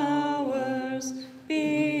powers,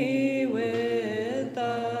 be with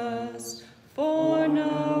us, for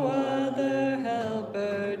no other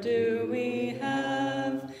helper do we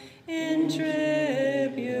have in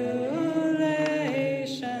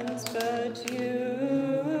tribulations but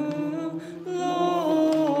you.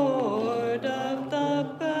 Lord of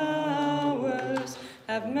the powers,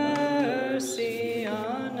 have mercy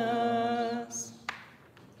on us.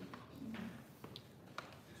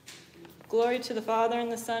 Glory to the Father,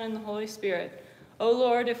 and the Son, and the Holy Spirit. O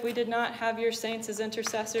Lord, if we did not have your saints as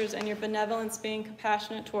intercessors and your benevolence being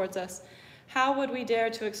compassionate towards us, how would we dare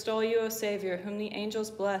to extol you, O Savior, whom the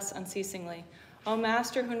angels bless unceasingly? O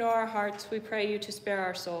Master, who know our hearts, we pray you to spare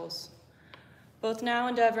our souls. Both now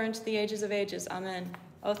and ever, and to the ages of ages. Amen.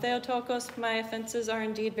 O Theotokos, my offenses are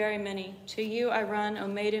indeed very many. To you I run, O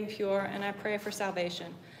maiden pure, and I pray for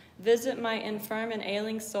salvation. Visit my infirm and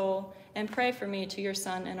ailing soul, and pray for me to your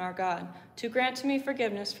Son and our God, to grant to me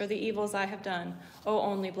forgiveness for the evils I have done, O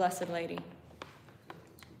only Blessed Lady.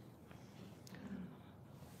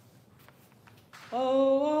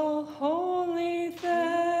 O holy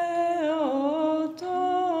Theotokos,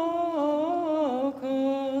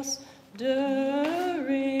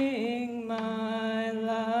 during my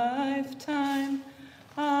lifetime,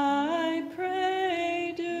 I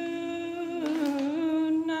pray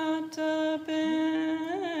do not abandon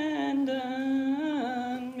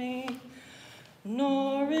me,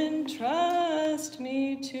 nor entrust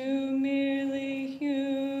me to merely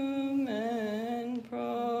human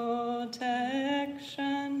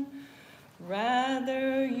protection.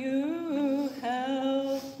 Rather, you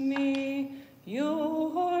help me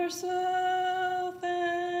yourself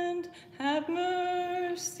and have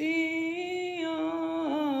mercy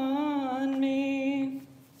on me.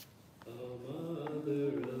 O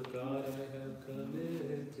Mother of God, I have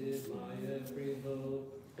committed my every hope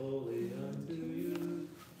wholly unto you.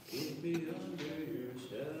 Keep me under your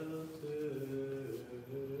shelter.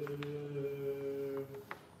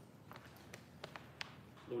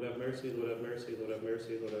 Lord have mercy, Lord have mercy, Lord have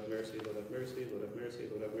mercy, Lord have mercy, Lord have mercy, Lord have mercy,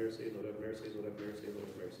 Lord have mercy, Lord have mercy, Lord have mercy, Lord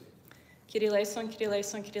have mercy. Kyrie eleison, Kyrie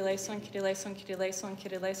eleison, Kyrie eleison, Kyrie eleison, Kyrie eleison,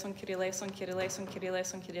 Kyrie eleison, Kyrie eleison, Kyrie eleison, Kyrie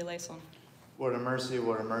eleison, Kyrie eleison. Lord of mercy,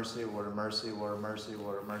 Lord of mercy, Lord of mercy, Lord of mercy,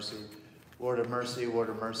 Lord of mercy, Lord of mercy, Lord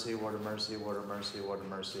of mercy, Lord of mercy, Lord of mercy, Lord of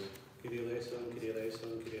mercy. Kyrie eleison, Kyrie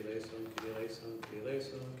eleison, Kyrie eleison, Kyrie eleison, Kyrie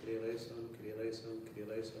eleison, Kyrie eleison, Kyrie eleison, Kyrie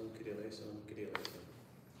eleison, Kyrie eleison, Kyrie eleison.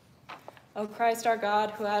 O Christ our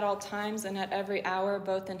God, who at all times and at every hour,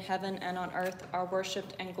 both in heaven and on earth, are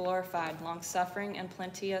worshipped and glorified, long-suffering and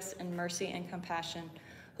plenteous in mercy and compassion,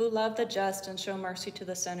 who love the just and show mercy to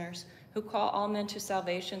the sinners, who call all men to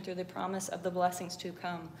salvation through the promise of the blessings to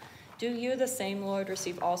come. Do you, the same Lord,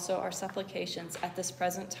 receive also our supplications at this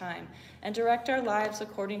present time, and direct our lives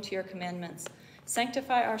according to your commandments.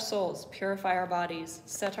 Sanctify our souls, purify our bodies,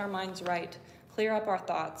 set our minds right, clear up our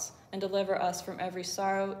thoughts, and deliver us from every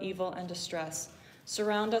sorrow, evil, and distress.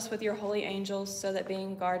 Surround us with your holy angels, so that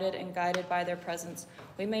being guarded and guided by their presence,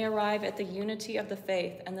 we may arrive at the unity of the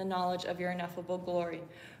faith and the knowledge of your ineffable glory.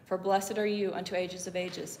 For blessed are you unto ages of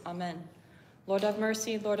ages. Amen. Lord have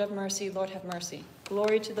mercy, Lord have mercy, Lord have mercy.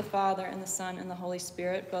 Glory to the Father, and the Son, and the Holy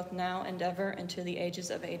Spirit, both now and ever, and to the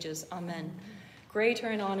ages of ages. Amen.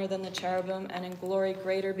 Greater in honor than the cherubim, and in glory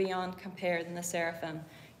greater beyond compare than the seraphim.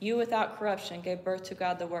 You without corruption gave birth to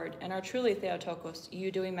God the Word, and are truly Theotokos,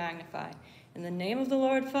 you do we magnify. In the name of the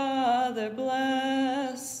Lord, Father,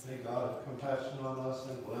 bless. May God have compassion on us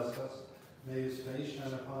and bless us. May his face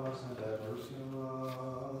shine upon us and have mercy on us.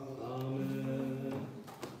 Amen.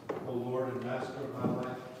 O Lord and Master of my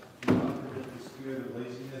life, do not permit the spirit of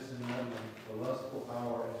laziness and meddling, the lustful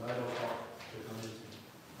power and idle talk to come into me.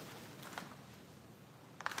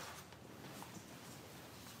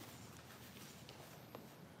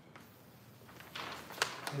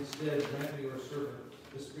 Instead, grant me your servant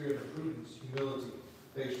the spirit of prudence, humility,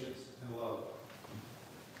 patience, and love.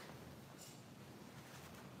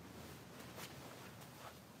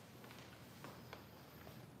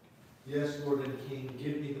 Yes, Lord and King,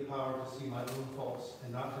 give me the power to see my own faults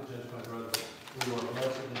and not to judge my brother, who are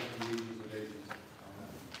blessed into the ages of ages.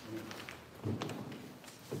 Amen.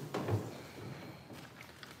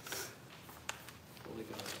 Holy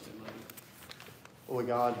God, Holy Mighty. Holy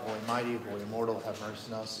God, Holy Mighty, Holy Immortal, have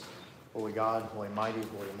mercy on us. Holy God, Holy Mighty,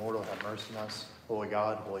 Holy Immortal, have mercy on us. Holy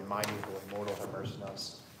God, Holy Mighty, Holy Immortal, have mercy on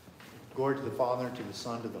us. Glory to the Father, to the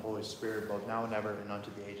Son, to the Holy Spirit, both now and ever, and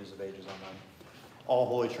unto the ages of ages. Amen. All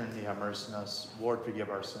Holy Trinity, have mercy on us. Lord, forgive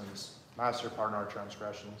our sins. Master, pardon our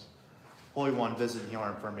transgressions. Holy One, visit and heal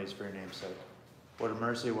our infirmities for your name's sake. Lord of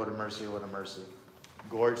mercy, Lord of mercy, Lord of mercy.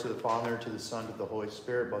 Glory to the Father, to the Son, to the Holy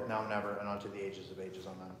Spirit, both now and ever, and unto the ages of ages.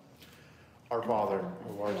 Amen. Our Father,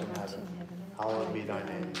 who art in heaven, hallowed be thy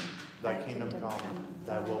name. Thy kingdom come,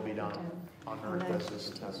 thy will be done, on earth as it is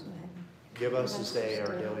in heaven. Give us this day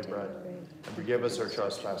our daily bread, and forgive us our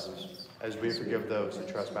trespasses, as we forgive those who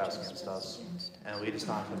trespass against us. And lead us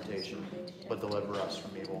not into temptation, but deliver us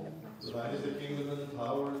from evil. For thine is the kingdom and the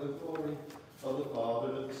power and the glory of the Father,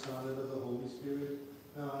 and of the Son, and of the Holy Spirit,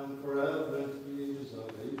 now and forever, and to the ages of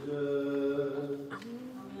ages.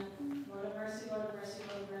 Amen. Lord of mercy, Lord of mercy,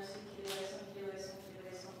 Lord of mercy. Kyrie eleison, Kyrie eleison, Kyrie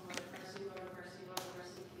eleison. Lord of mercy, Lord of mercy, Lord of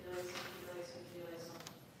mercy. Kyrie eleison, Kyrie eleison, Kyrie eleison.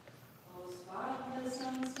 O spotless,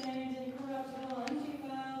 unstained, incorruptible,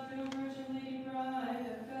 undefiled, true Virgin Lady, Bride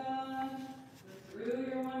of God, who through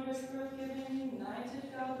your wondrous birth giving united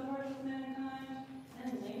God the Lord with mankind,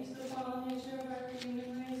 and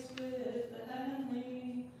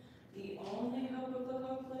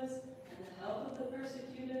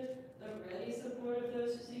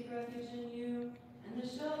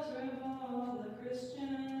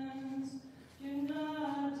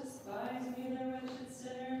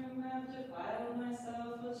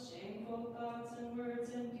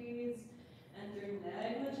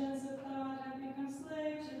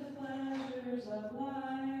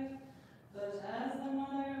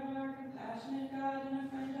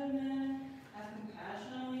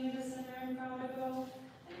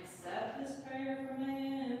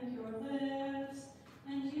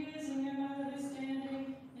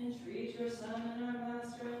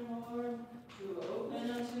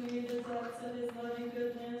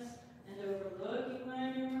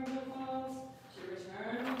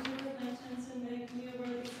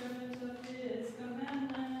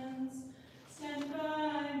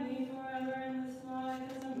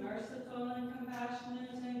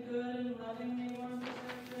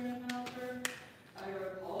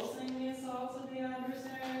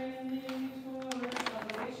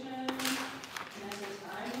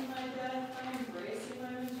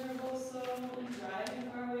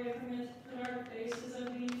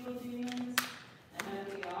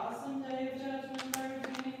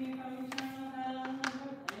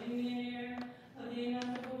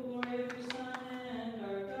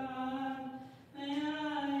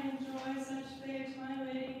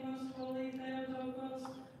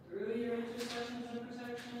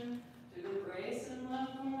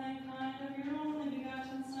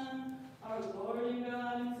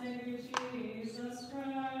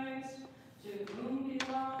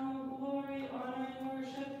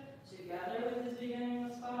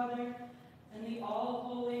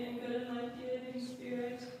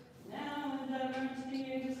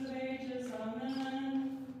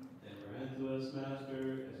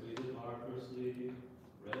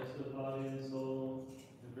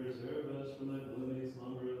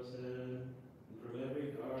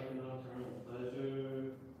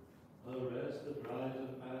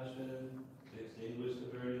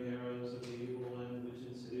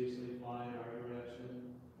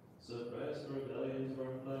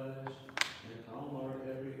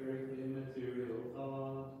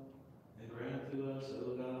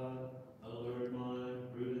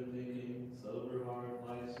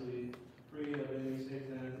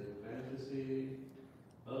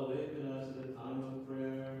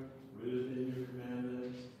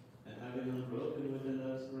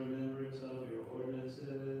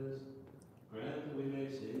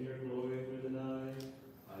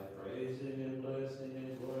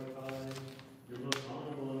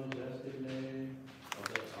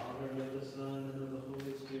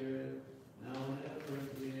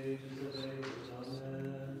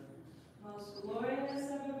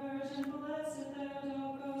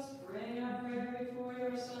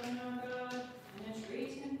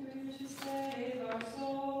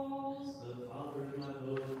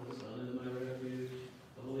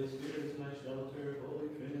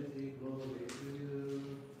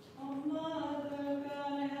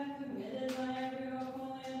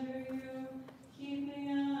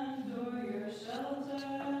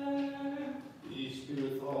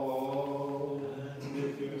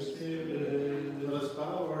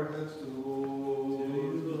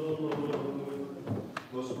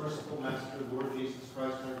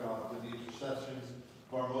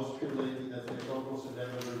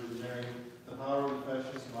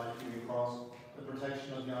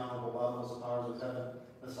honorable bottomless powers of heaven,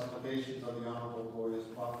 the supplications of the honorable glorious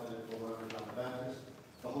prophet and forerunner John the Baptist,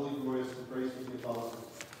 the holy glorious and graceful Theophilus,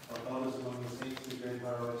 our fathers among the saints, the great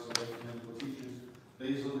hierarchs and ecumenical teachers,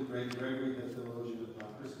 Basil the great, Gregory the theologian, and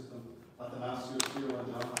John Chrysostom, Athanasius, Cyril,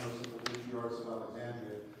 and John the patriarchs of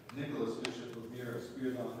Alexandria, Nicholas, bishop of Myra,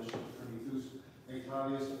 Spiridon, bishop of Prometheus,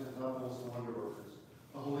 Octavius, and Pentapolis, the wonder workers,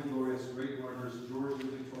 the holy glorious great martyrs, George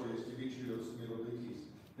the victorious, Demetrios,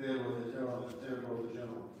 Milodikis, Theodore the Terror, and Theodore the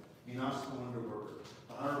general, Enos the wonder worker,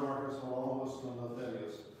 the hierarchs of all hosts and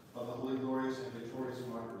Lotharios, of the holy glorious and victorious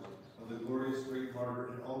martyrs, of the glorious great martyr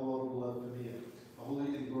and all beloved Mia, the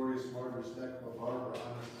holy and glorious martyrs Thecla, Barbara,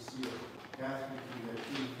 Anastasia, Catherine,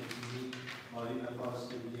 King, Marina,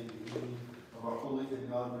 Faustina, and Eugenie, of our holy and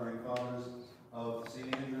God-bearing fathers, of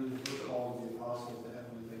St. Andrew, the first call of the apostles, the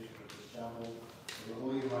heavenly patron of this chapel, of the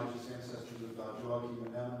holy and righteous ancestors of God, Joachim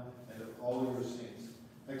and Emma, and of all your saints.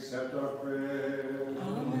 Accept our prayer.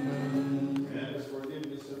 Amen. Grant us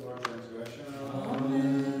forgiveness of our transgression.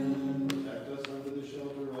 Amen. Protect us under the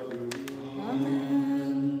shelter of your wing.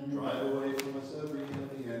 Amen. Drive away from us every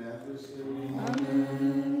enemy and adversary.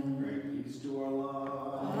 Amen. Grant peace to our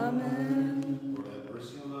lives. Amen. Lord, have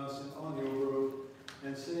mercy on us and on your world,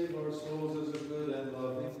 and save our souls as a good and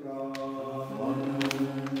loving God.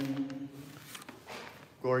 Amen.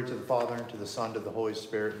 Glory to the Father, and to the Son, to the Holy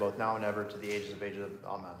Spirit, both now and ever, to the ages of ages.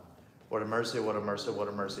 Amen. What a mercy, what a mercy, what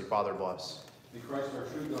a mercy. Father, bless. May Christ our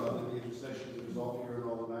true God, and the intercession of his all pure and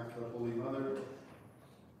all immaculate Holy Mother,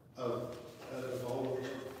 of all of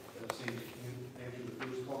Saint Andrew, the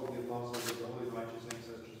first call of the apostles, of the holy righteous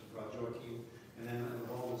ancestors of God, Joachim, and then of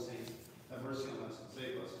all the saints, have mercy on us and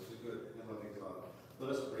save us as a good and loving God. Let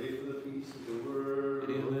us pray for the peace of the word,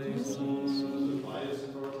 for the pious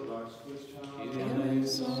and Orthodox Christians,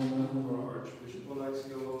 for our Archbishop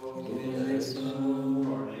Alexio, for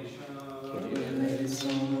our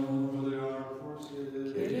nation, for the armed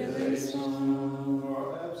forces, for our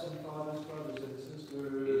absent fathers, brothers, and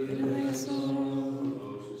sisters, for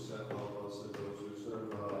those who set help us and those who serve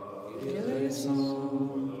us, for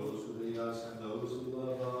those who lead us and those who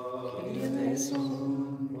love us,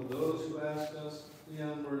 for those who ask us, the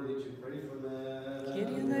unworthy, to pray for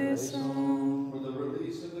them, for the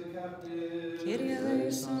release of the captives,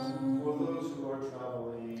 for those who are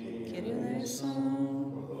traveling,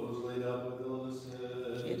 for those laid up with illnesses.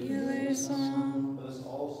 Let us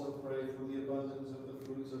also pray for the abundance of the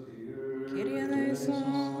fruits of the earth,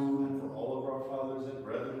 and for all of our fathers and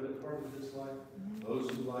brethren departed this life, those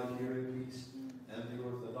who lie here in peace, and the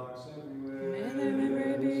Orthodox everywhere. May their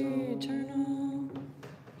memory be eternal.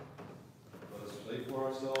 Let us pray for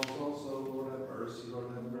ourselves also. Lord, have mercy, Lord,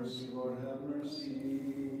 have mercy, Lord, have mercy.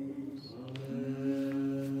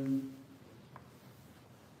 Amen.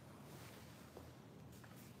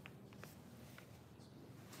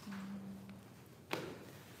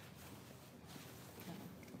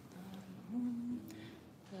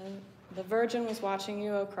 The Virgin was watching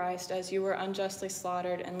you, O Christ, as you were unjustly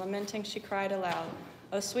slaughtered, and lamenting she cried aloud,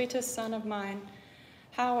 O sweetest Son of mine,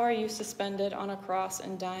 how are you suspended on a cross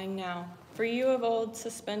and dying now? For you of old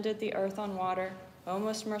suspended the earth on water. O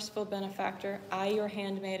most merciful benefactor, I, your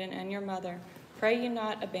handmaiden and your mother, pray you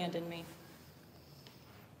not abandon me.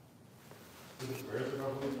 Through the prayers of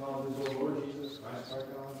our holy fathers, O Lord Jesus Christ our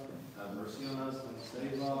God, have mercy on us and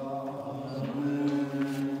save us.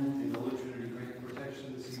 Amen. May the Holy Trinity grant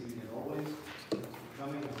protection this evening and always.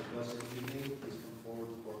 Coming of the blessed evening, please come forward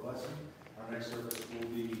for blessing. Our next service will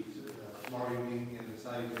be tomorrow evening in the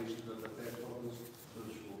salutations of the Theotokos,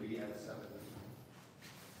 which will be at 7.